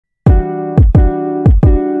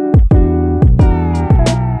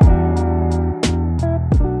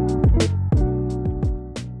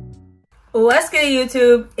good,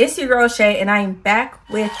 YouTube? It's your girl Shay, and I am back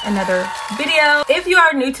with another video. If you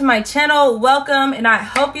are new to my channel, welcome, and I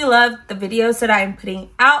hope you love the videos that I am putting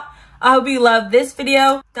out. I hope you love this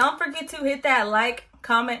video. Don't forget to hit that like,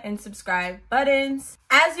 comment, and subscribe buttons.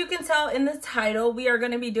 As you can tell in the title, we are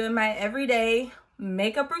going to be doing my everyday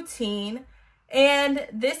makeup routine, and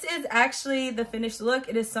this is actually the finished look.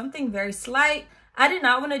 It is something very slight. I did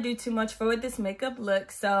not want to do too much for this makeup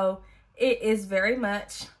look, so it is very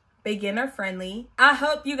much beginner friendly. I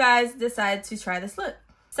hope you guys decide to try this look.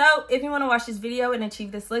 So if you want to watch this video and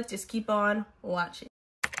achieve this look, just keep on watching.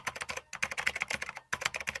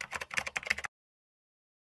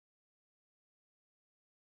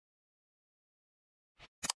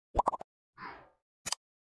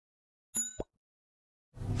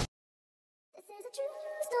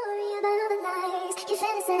 Story about the lies you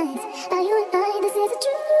fantasize about you and I. This is a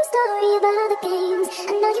true story about the games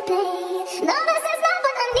I know you play. No, this is not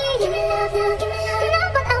what I need. Give me love now, give me love, not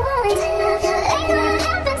what I want. Ain't gonna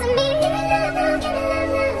happen to me. Give me love now, give me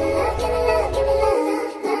love, love, give me love, give me love,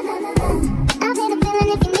 love, love, love, love. I'll be the villain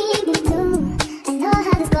if you need me to. I know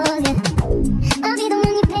how this goes, yeah. I'll be the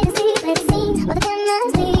one you pay to see, play the scene while the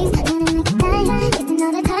cameras please. Gonna make it die, just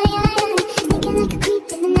another tie, sneaking like a creep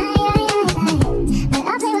in the night.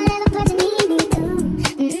 I'll play whatever part you need me to.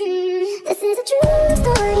 This is a true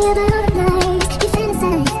story about the lies you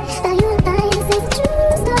fantasize about you and I. This is a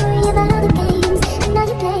true story about the games I know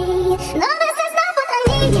you play. No, this is not what I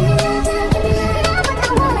need. Give me love now, give me love, not what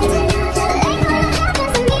I want. Ain't gonna happen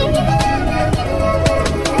to me. Give me love now, give me love,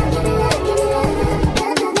 give me love, give me love,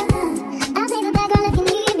 love, love, love. I'll play the bad girl if you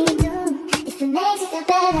need me to. If it makes you feel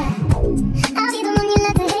better, I'll be the one you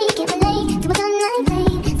love to hate. Can't relate to what's on my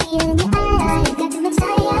plate. See it in your eyes. Got too much time.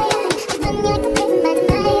 This is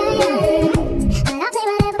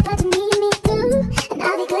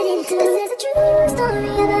a true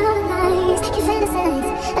story about the lies you fantasize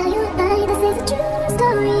about you and I. This is a true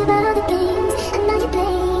story about the games I know you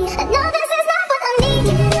play. I know this is not what I need.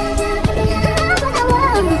 Give me love now, give me love, not what I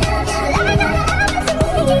want. Ain't gonna happen to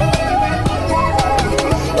me. Give me love, give me love, give me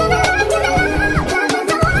love, give me love, not what I want.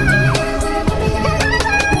 Not what I need. Ain't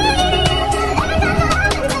gonna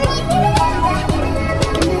happen to me. Give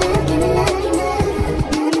me love, give me love, give me love, give me love, give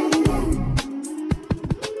me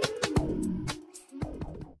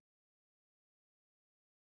love.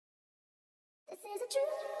 This is a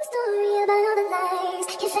true story about the lies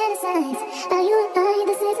you fantasize about you and I.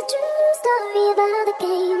 This is a true story about the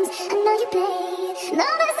games I know you play. No,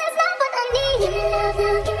 this is not what I need. Give me love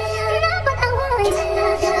now, give me love, not what I want.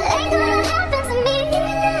 Ain't gonna happen to me. Give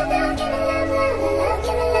me love now, give me love, love, love,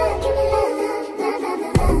 give me love, give me love, love, love,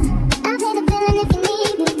 love, love. I'll play the villain if you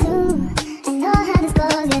need me to. I know how this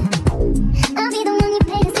goes, yeah. I'll be the one you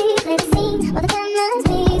pay to see, play the scene while the cameras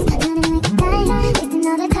please. Gonna make it die, just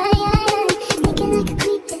another tie. Like a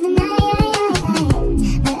creep in the night,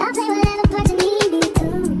 but I'll play whatever part you need me to.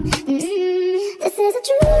 This is a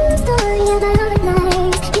true story about the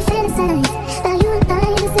lies you fantasize about you and I.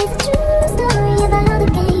 This is a true story about the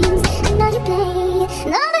games I know you play.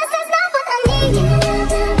 No, this is not what I need. Give me love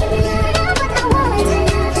now, give me love, not what I want.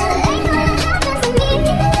 Ain't gonna happen to me.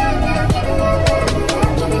 Give me love now, give me love,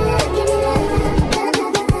 give me love, give me love, love,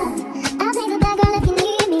 love, love. I'll play the bad girl if you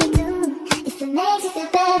need me to. If it makes you feel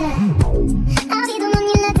better, I'll be the one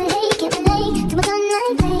you love to hate. Can't relate to what's on my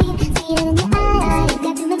plate. See it in your eyes.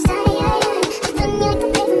 Got too much time. I've done you like a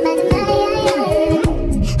paper by the night.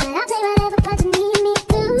 But I'll play whatever part you need me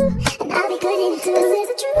to, and I'll be good into. This is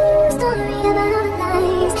a true story about the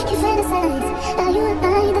lies you fantasize about you and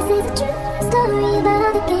I. This is a true story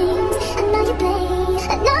about the games I know you play.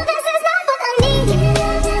 I know this is not what I need. Give me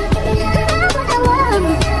love now, give me love, not what I want.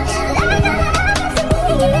 Ain't gonna happen to me.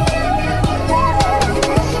 Give me love now, give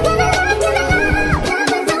me love, give me love, give me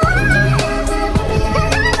love.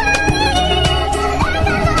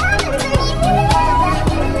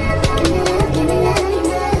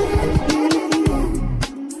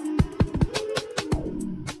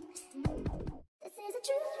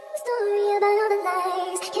 Story about the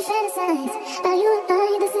lies you fantasize about you and I.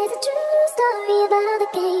 This is a true story about the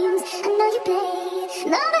games I know you play.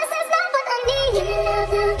 No, this is not what I need. Give me love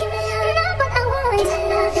now, give me love, not what I want.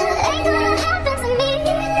 Ain't gonna happen to me.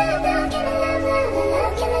 Give me love now, give me love, love,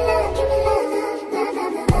 love, give me love, give me love, love, love,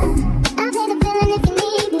 love, love. I'll play the villain if you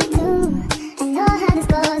need me to. I know how this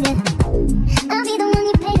goes, yeah. I'll be the one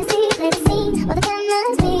you pay to see, play the scene while the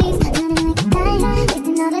cameras please. Gonna make it die, just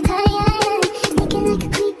another tie. Sneaking like a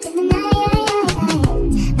creep in the night,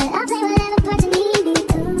 but I'll play whatever part you need me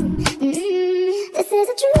to. This is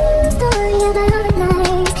a true story about the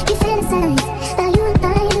lies you fantasize about you and I.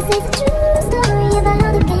 This is a true story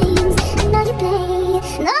about the games I know you play.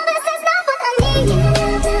 No, this is not what I need.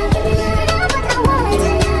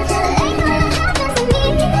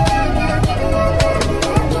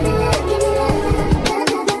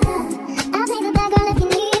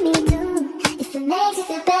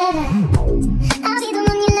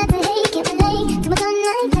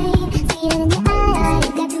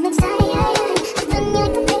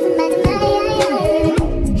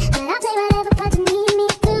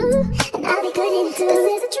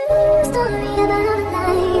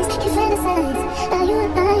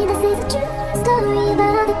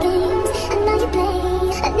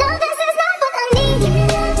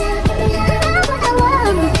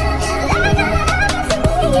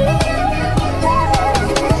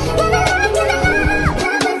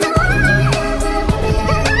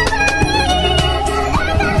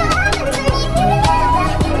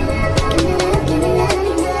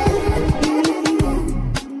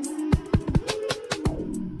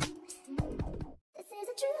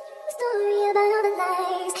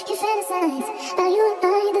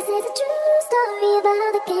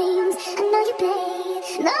 I know you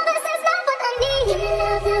play. No, this is not what I need. Give me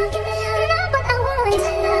love, love, give me love, not what I want. Give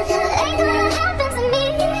me love, love, ain't what happened to me.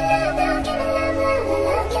 Give me love, love, give me love, love,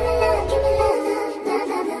 love, give me love, give me love, love,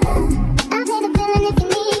 love, love, love. I'll play the villain if you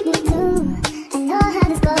need me to. I know how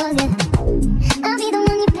this goes, yeah. I'll be the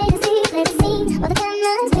one you play the scene while the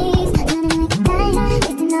camera speaks. Running like a kite,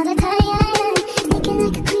 wasting all the time, sneaking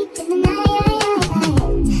like a creep in the night.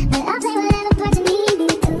 But I'll play whatever part you need me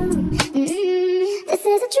to. This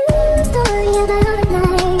is a true story about all the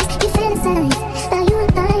nights you fantasize about you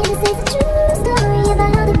and I. This is a true story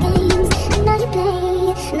about all the games I know you play.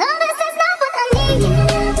 No, this is not what I need. Give me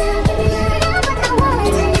love, love, give me love, not what I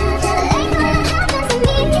want. Ain't what happened to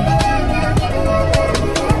me. Give me love, love, give me love, love,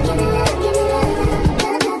 give me love, give me love, love,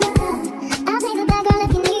 love, love, love. I'll play the bad girl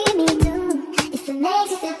if you need me to, if it makes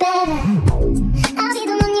you feel better. I'll be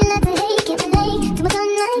the one you love to hate, can't relate to what's on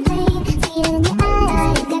my plate. See it in your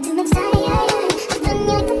eyes, you got too much time. I've done you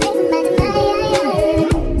like a paper by the night.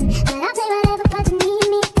 But I'll play whatever part you need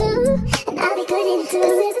me to, and I'll be good in it too.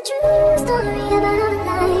 This is a true story.